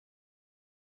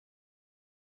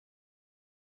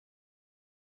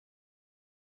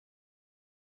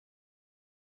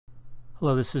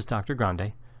Hello, this is Dr.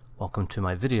 Grande. Welcome to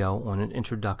my video on an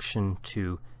introduction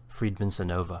to Friedman's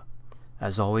ANOVA.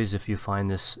 As always, if you find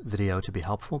this video to be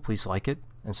helpful, please like it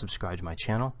and subscribe to my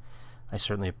channel. I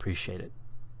certainly appreciate it.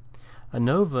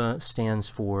 ANOVA stands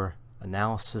for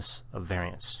Analysis of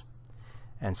Variance,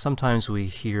 and sometimes we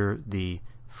hear the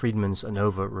Friedman's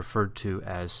ANOVA referred to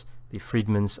as the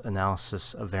Friedman's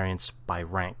Analysis of Variance by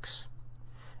Ranks.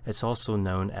 It's also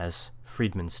known as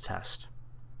Friedman's test.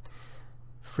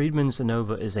 Friedman's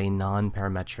ANOVA is a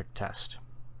nonparametric test,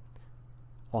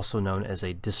 also known as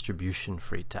a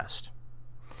distribution-free test.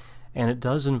 And it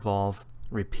does involve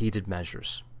repeated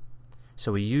measures.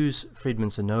 So we use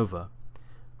Friedman's ANOVA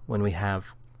when we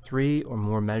have 3 or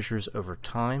more measures over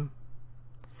time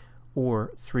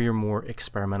or 3 or more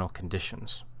experimental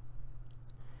conditions.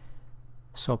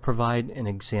 So I'll provide an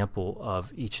example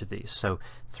of each of these. So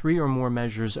 3 or more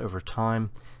measures over time,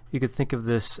 you could think of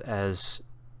this as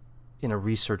in a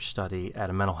research study at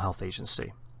a mental health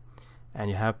agency, and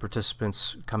you have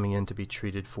participants coming in to be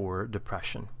treated for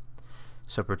depression.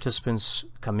 So participants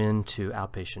come in to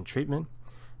outpatient treatment,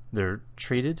 they're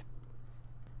treated,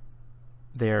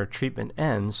 their treatment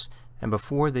ends, and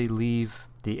before they leave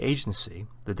the agency,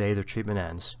 the day their treatment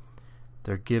ends,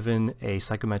 they're given a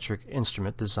psychometric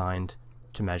instrument designed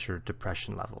to measure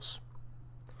depression levels.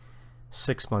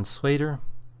 6 months later,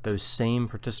 those same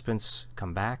participants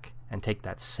come back and take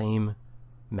that same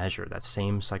measure, that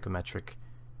same psychometric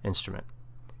instrument.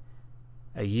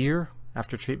 A year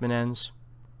after treatment ends,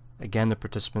 again the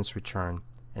participants return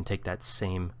and take that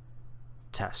same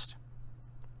test.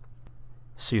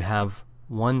 So you have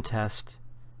one test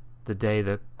the day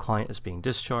the client is being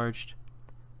discharged,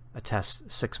 a test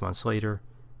 6 months later,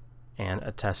 and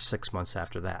a test 6 months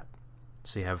after that.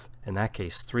 So you have, in that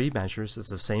case, 3 measures. It's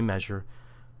the same measure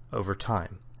over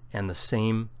time and the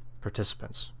same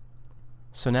participants.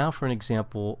 So now for an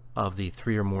example of the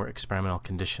 3 or more experimental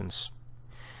conditions.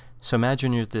 So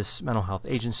imagine you're at this mental health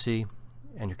agency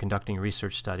and you're conducting a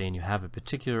research study and you have a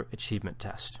particular achievement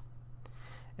test.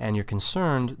 And you're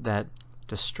concerned that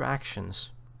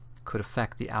distractions could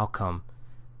affect the outcome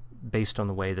based on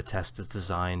the way the test is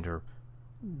designed or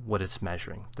what it's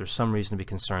measuring. There's some reason to be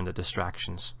concerned that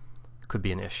distractions could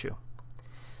be an issue.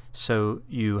 So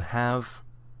you have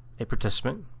a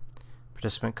participant.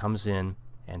 Participant comes in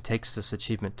and takes this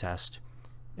achievement test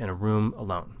in a room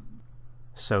alone.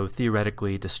 So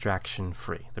theoretically distraction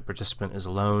free. The participant is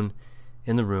alone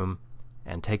in the room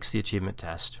and takes the achievement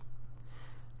test.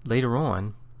 Later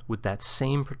on, with that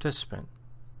same participant,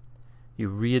 you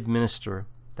re-administer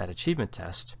that achievement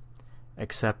test,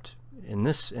 except in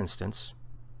this instance,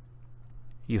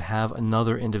 you have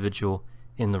another individual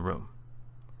in the room,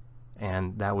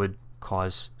 and that would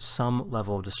cause some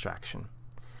level of distraction.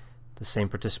 The same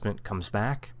participant comes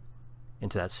back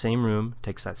into that same room,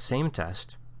 takes that same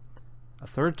test a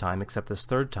third time, except this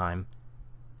third time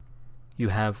you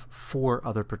have 4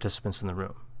 other participants in the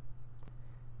room.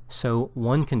 So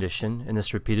one condition in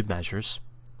this repeated measures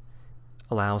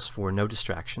allows for no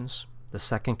distractions. The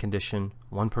second condition,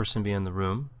 one person being in the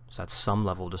room, so that's some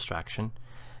level of distraction.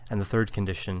 And the third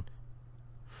condition,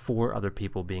 4 other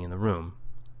people being in the room,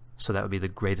 so that would be the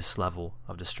greatest level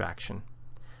of distraction.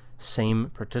 Same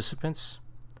participants,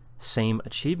 same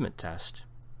achievement test,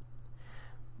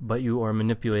 but you are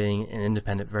manipulating an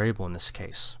independent variable in this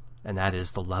case, and that is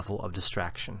the level of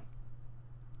distraction.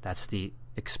 That's the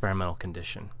experimental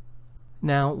condition.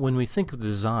 Now, when we think of the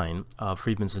design of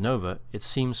Friedman's ANOVA, it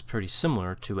seems pretty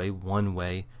similar to a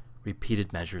one-way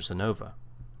repeated measures ANOVA.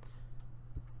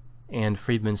 And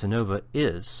Friedman's ANOVA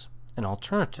is an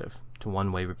alternative to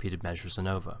one-way repeated measures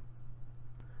ANOVA.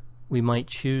 We might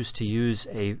choose to use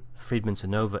a Friedman's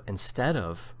ANOVA instead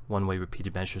of one-way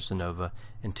repeated measures ANOVA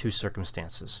in 2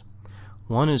 circumstances.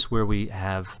 One is where we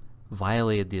have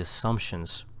violated the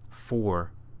assumptions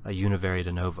for a univariate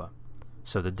ANOVA.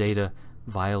 So the data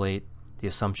violate the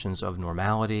assumptions of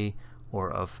normality or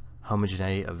of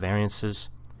homogeneity of variances,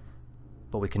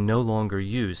 but we can no longer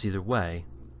use, either way,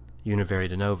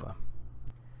 univariate ANOVA.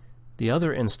 The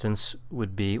other instance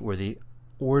would be where the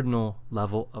ordinal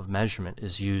level of measurement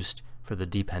is used for the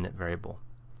dependent variable.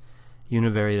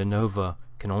 Univariate ANOVA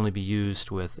can only be used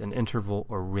with an interval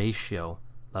or ratio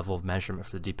level of measurement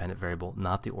for the dependent variable,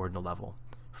 not the ordinal level.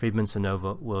 Friedman's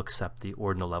ANOVA will accept the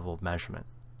ordinal level of measurement.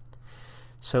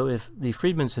 So if the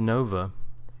Friedman's ANOVA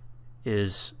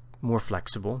is more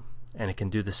flexible and it can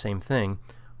do the same thing,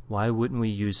 why wouldn't we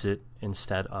use it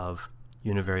instead of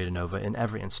univariate ANOVA in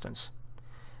every instance?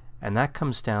 And that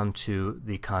comes down to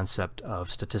the concept of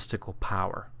statistical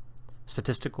power.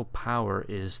 Statistical power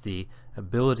is the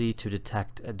ability to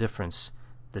detect a difference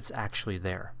that's actually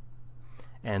there.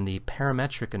 And the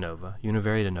parametric ANOVA,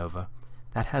 univariate ANOVA,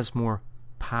 that has more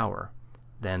power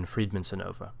than Friedman's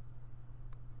ANOVA.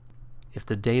 If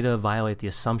the data violate the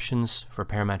assumptions for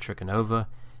parametric ANOVA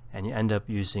and you end up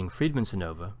using Friedman's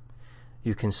ANOVA,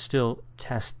 you can still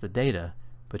test the data,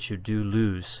 but you do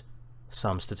lose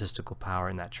some statistical power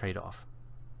in that trade-off.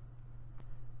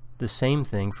 The same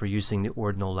thing for using the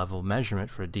ordinal level measurement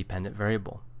for a dependent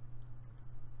variable.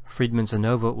 Friedman's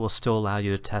ANOVA will still allow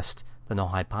you to test the null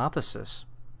hypothesis.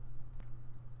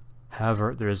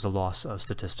 However, there is a loss of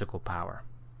statistical power.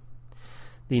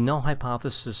 The null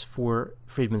hypothesis for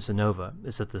Friedman's ANOVA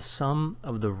is that the sum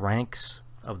of the ranks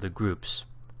of the groups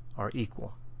are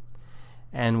equal.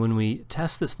 And when we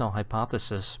test this null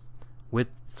hypothesis with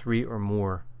 3 or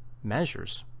more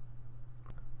measures,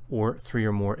 or 3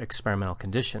 or more experimental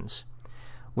conditions,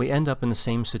 we end up in the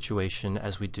same situation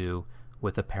as we do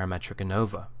with a parametric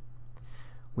ANOVA.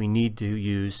 We need to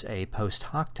use a post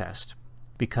hoc test,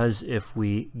 because if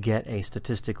we get a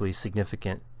statistically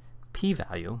significant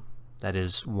p-value, that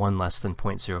is 1 less than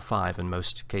 0.05 in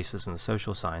most cases in the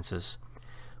social sciences,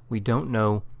 we don't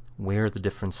know where the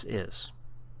difference is.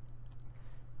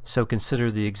 So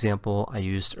consider the example I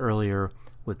used earlier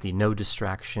with the no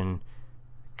distraction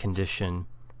condition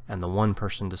and the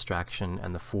 1-person distraction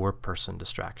and the 4-person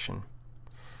distraction.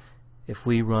 If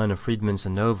we run a Friedman's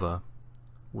ANOVA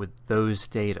with those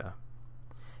data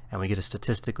and we get a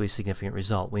statistically significant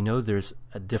result, we know there's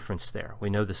a difference there. We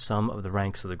know the sum of the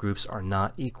ranks of the groups are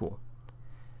not equal.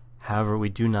 However, we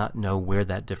do not know where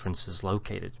that difference is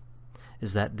located.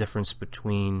 Is that difference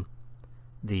between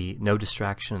the no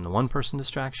distraction and the 1-person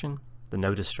distraction, the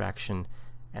no distraction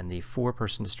and the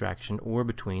 4-person distraction, or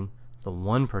between the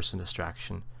 1-person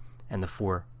distraction and the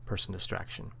 4-person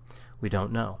distraction? We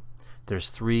don't know.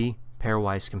 There's 3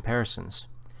 pairwise comparisons,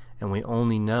 and we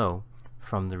only know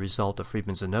from the result of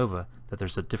Friedman's ANOVA that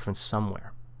there's a difference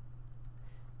somewhere.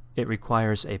 It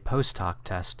requires a post hoc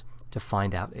test to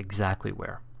find out exactly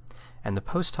where. And the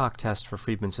post hoc test for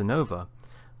Friedman's ANOVA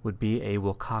would be a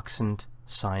Wilcoxon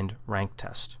signed rank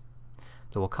test.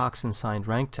 The Wilcoxon signed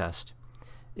rank test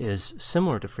is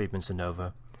similar to Friedman's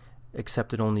ANOVA,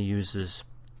 except it only uses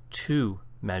 2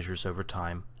 measures over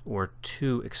time, or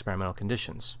 2 experimental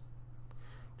conditions.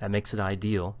 That makes it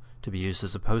ideal to be used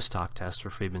as a post hoc test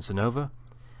for Friedman's ANOVA,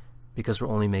 because we're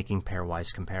only making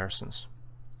pairwise comparisons.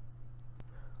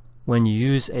 When you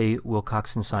use a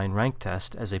Wilcoxon signed rank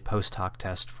test as a post hoc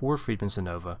test for Friedman's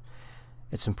ANOVA,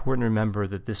 it's important to remember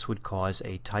that this would cause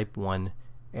a type 1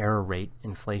 error rate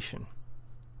inflation.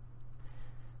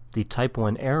 The type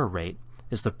 1 error rate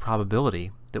is the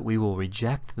probability that we will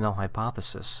reject the null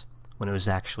hypothesis when it was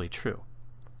actually true.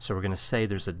 So we're going to say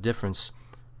there's a difference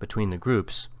between the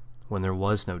groups when there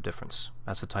was no difference.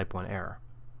 That's a type 1 error.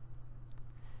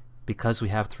 Because we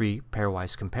have 3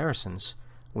 pairwise comparisons,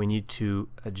 we need to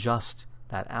adjust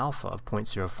that alpha of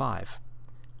 0.05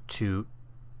 to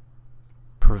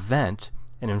prevent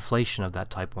an inflation of that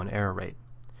type 1 error rate.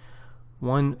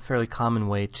 One fairly common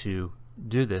way to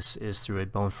do this is through a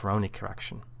Bonferroni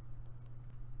correction.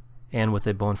 And with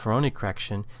a Bonferroni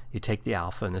correction, you take the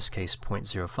alpha, in this case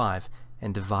 0.05,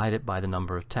 and divide it by the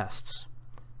number of tests.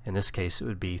 In this case, it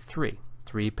would be 3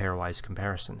 pairwise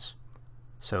comparisons.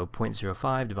 So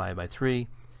 0.05 divided by 3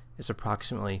 is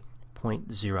approximately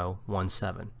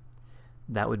 0.017.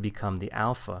 That would become the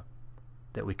alpha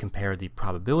that we compare the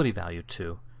probability value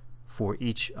to for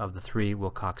each of the 3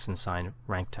 Wilcoxon signed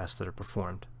rank tests that are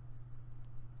performed.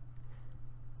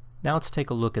 Now let's take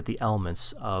a look at the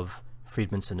elements of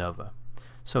Friedman's ANOVA.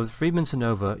 So with Friedman's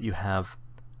ANOVA, you have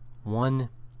 1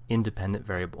 independent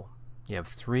variable. You have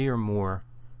 3 or more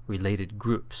related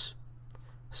groups.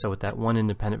 So with that 1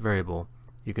 independent variable,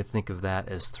 you could think of that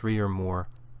as 3 or more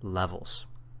levels.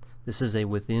 This is a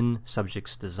within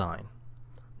subjects design,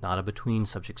 not a between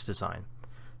subjects design.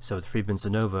 So with Friedman's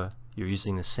ANOVA, you're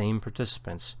using the same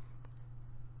participants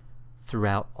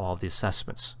throughout all the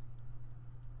assessments.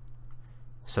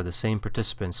 So the same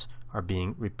participants are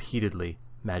being repeatedly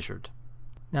measured.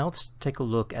 Now let's take a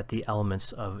look at the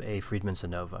elements of a Friedman's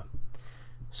ANOVA.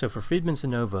 So for Friedman's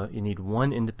ANOVA, you need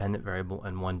 1 independent variable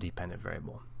and 1 dependent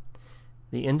variable.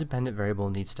 The independent variable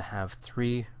needs to have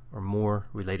 3 or more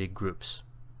related groups,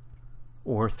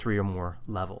 or 3 or more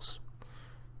levels.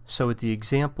 So with the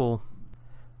example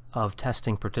of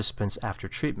testing participants after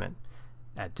treatment,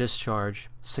 at discharge,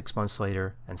 6 months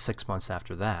later, and 6 months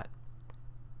after that,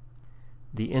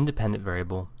 the independent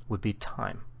variable would be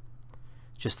time,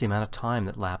 just the amount of time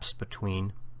that lapsed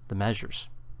between the measures.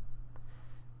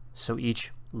 So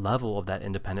each level of that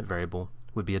independent variable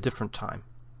would be a different time,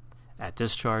 at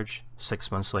discharge,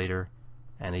 6 months later,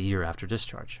 and a year after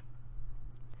discharge.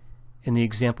 In the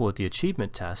example with the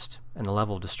achievement test and the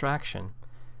level of distraction,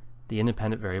 the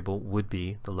independent variable would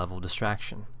be the level of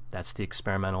distraction. That's the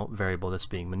experimental variable that's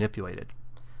being manipulated.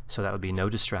 So that would be no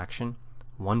distraction,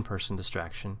 1-person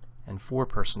distraction, and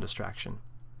 4-person distraction.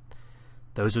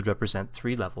 Those would represent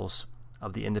 3 levels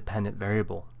of the independent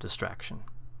variable distraction.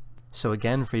 So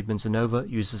again, Friedman's ANOVA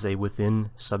uses a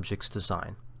within subjects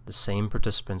design. The same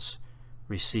participants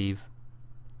receive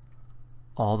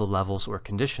all the levels or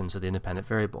conditions of the independent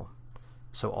variable.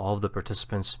 So all of the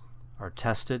participants are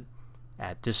tested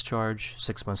at discharge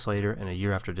 6 months later and a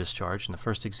year after discharge in the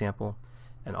first example,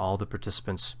 and all the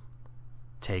participants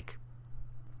take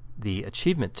the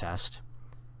achievement test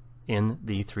in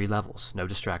the 3 levels: no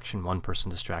distraction, 1-person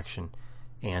distraction,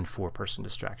 and 4-person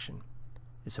distraction.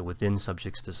 It's a within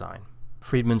subjects design.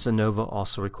 Friedman's ANOVA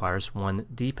also requires 1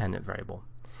 dependent variable,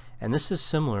 and this is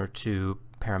similar to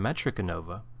parametric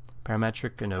ANOVA.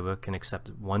 Parametric ANOVA can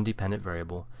accept 1 dependent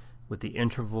variable with the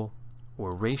interval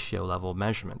or ratio level of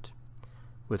measurement.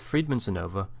 With Friedman's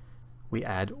ANOVA, we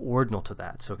add ordinal to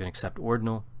that, so it can accept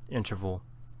ordinal, interval,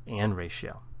 and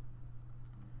ratio.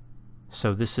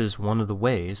 So this is one of the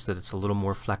ways that it's a little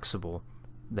more flexible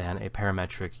than a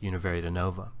parametric univariate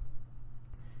ANOVA.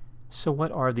 So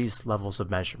what are these levels of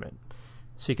measurement?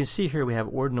 So you can see here we have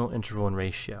ordinal, interval, and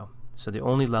ratio. So the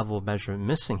only level of measurement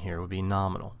missing here would be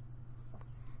nominal.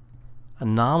 A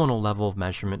nominal level of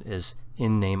measurement is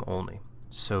in name only.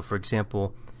 So for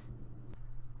example,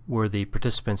 where the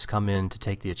participants come in to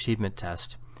take the achievement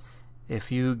test,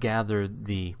 if you gather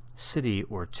the city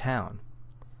or town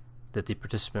that the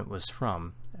participant was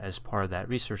from as part of that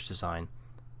research design,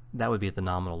 that would be at the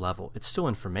nominal level. It's still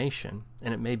information,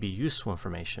 and it may be useful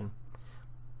information,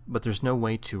 but there's no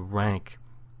way to rank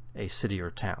a city or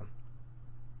town.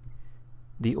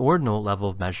 The ordinal level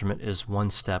of measurement is 1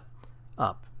 step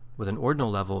up. With an ordinal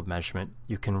level of measurement,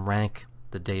 you can rank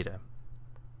the data.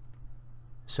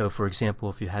 So for example,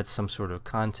 if you had some sort of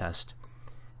contest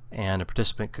and a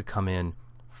participant could come in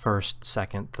 1st,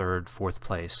 2nd, 3rd, 4th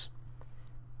place,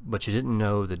 but you didn't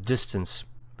know the distance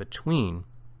between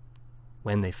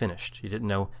when they finished. You didn't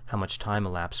know how much time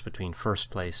elapsed between 1st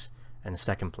place and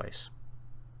 2nd place.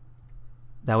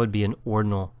 That would be an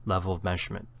ordinal level of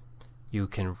measurement. You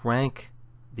can rank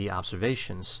the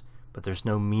observations, but there's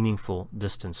no meaningful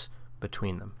distance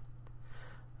between them.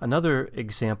 Another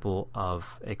example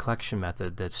of a collection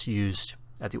method that's used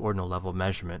at the ordinal level of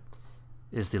measurement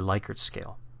is the Likert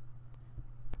scale.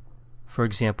 For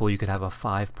example, you could have a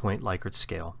 5-point Likert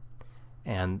scale,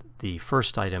 and the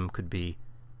first item could be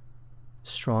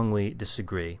strongly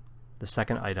disagree, the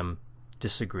second item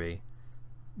disagree,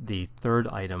 the third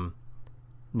item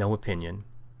no opinion,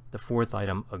 the fourth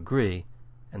item agree,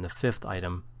 and the fifth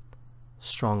item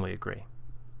strongly agree.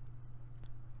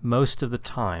 Most of the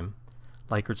time,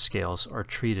 Likert scales are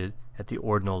treated at the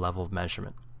ordinal level of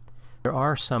measurement. There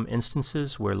are some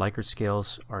instances where Likert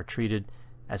scales are treated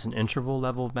as an interval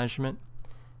level of measurement,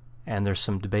 and there's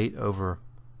some debate over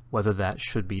whether that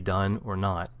should be done or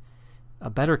not. A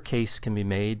better case can be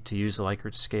made to use a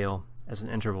Likert scale as an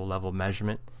interval level of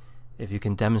measurement if you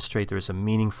can demonstrate there is a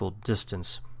meaningful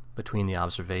distance between the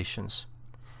observations.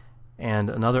 And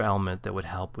another element that would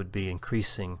help would be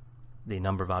increasing the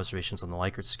number of observations on the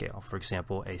Likert scale. For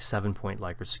example, a 7-point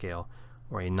Likert scale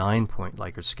or a 9-point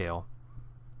Likert scale,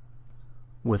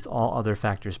 with all other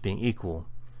factors being equal,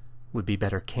 would be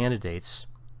better candidates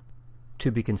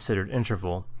to be considered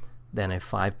interval than a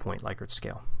 5-point Likert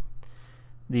scale.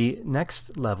 The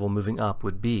next level moving up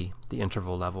would be the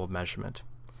interval level of measurement.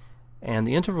 And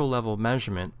the interval level of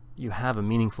measurement, you have a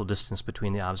meaningful distance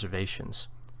between the observations,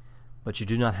 but you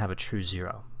do not have a true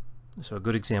zero. So a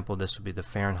good example of this would be the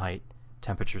Fahrenheit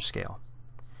temperature scale.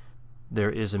 There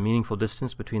is a meaningful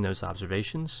distance between those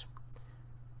observations,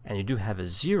 and you do have a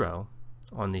zero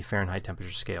on the Fahrenheit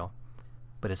temperature scale,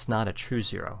 but it's not a true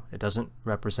zero. It doesn't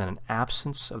represent an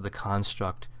absence of the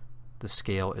construct the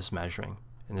scale is measuring,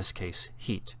 in this case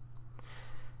heat.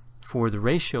 For the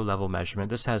ratio level measurement,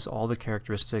 this has all the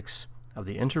characteristics of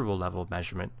the interval level of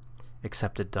measurement,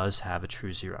 except it does have a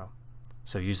true zero.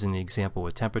 So using the example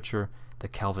with temperature, the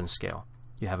Kelvin scale,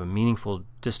 you have a meaningful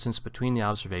distance between the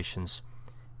observations,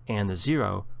 and the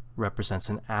zero represents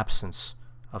an absence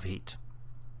of heat.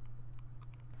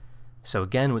 So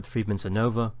again, with Friedman's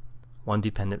ANOVA, one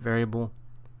dependent variable,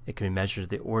 it can be measured at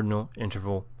the ordinal,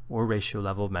 interval, or ratio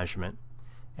level of measurement,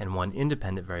 and one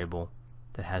independent variable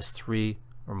that has 3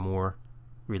 or more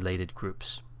related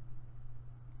groups.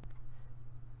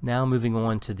 Now moving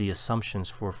on to the assumptions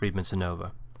for Friedman's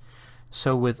ANOVA.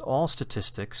 So with all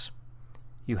statistics,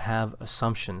 you have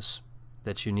assumptions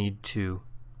that you need to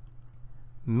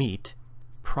meet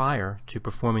prior to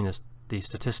performing the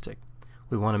statistic.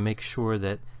 we want to make sure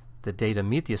that the data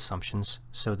meet the assumptions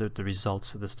so that the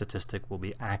results of the statistic will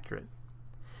be accurate.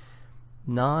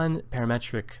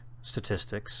 Non-parametric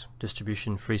statistics,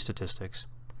 distribution-free statistics,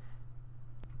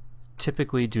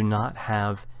 typically do not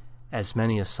have as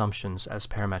many assumptions as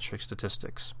parametric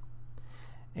statistics.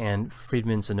 And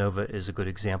Friedman's ANOVA is a good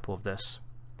example of this.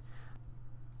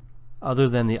 Other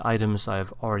than the items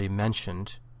I've already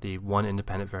mentioned, the one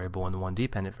independent variable and the one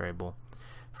dependent variable,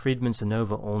 Friedman's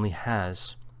ANOVA only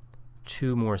has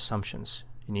 2 more assumptions.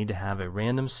 You need to have a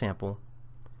random sample,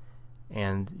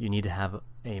 and you need to have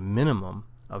a minimum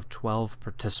of 12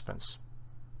 participants.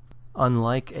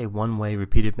 Unlike a one-way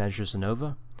repeated measures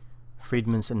ANOVA,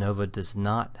 Friedman's ANOVA does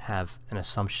not have an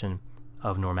assumption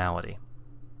of normality.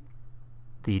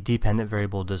 The dependent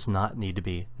variable does not need to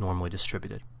be normally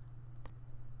distributed.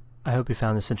 I hope you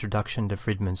found this introduction to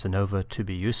Friedman's ANOVA to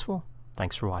be useful.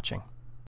 Thanks for watching.